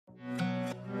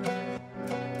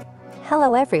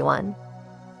Hello everyone.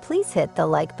 Please hit the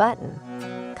like button,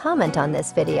 comment on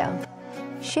this video,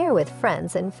 share with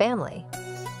friends and family.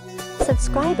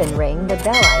 Subscribe and ring the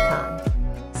bell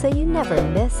icon so you never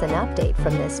miss an update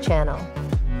from this channel.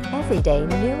 Every day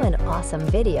new and awesome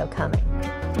video coming.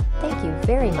 Thank you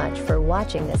very much for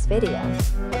watching this video.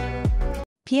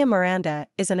 Miranda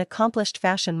is an accomplished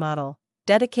fashion model,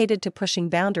 dedicated to pushing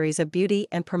boundaries of beauty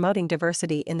and promoting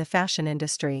diversity in the fashion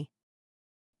industry.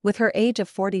 With her age of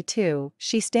 42,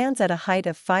 she stands at a height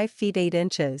of 5 feet 8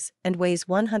 inches and weighs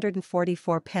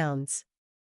 144 pounds.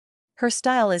 Her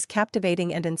style is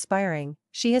captivating and inspiring.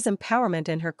 She has empowerment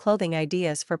in her clothing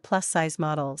ideas for plus-size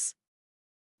models.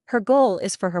 Her goal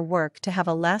is for her work to have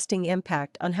a lasting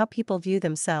impact on how people view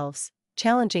themselves,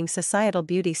 challenging societal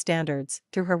beauty standards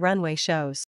through her runway shows.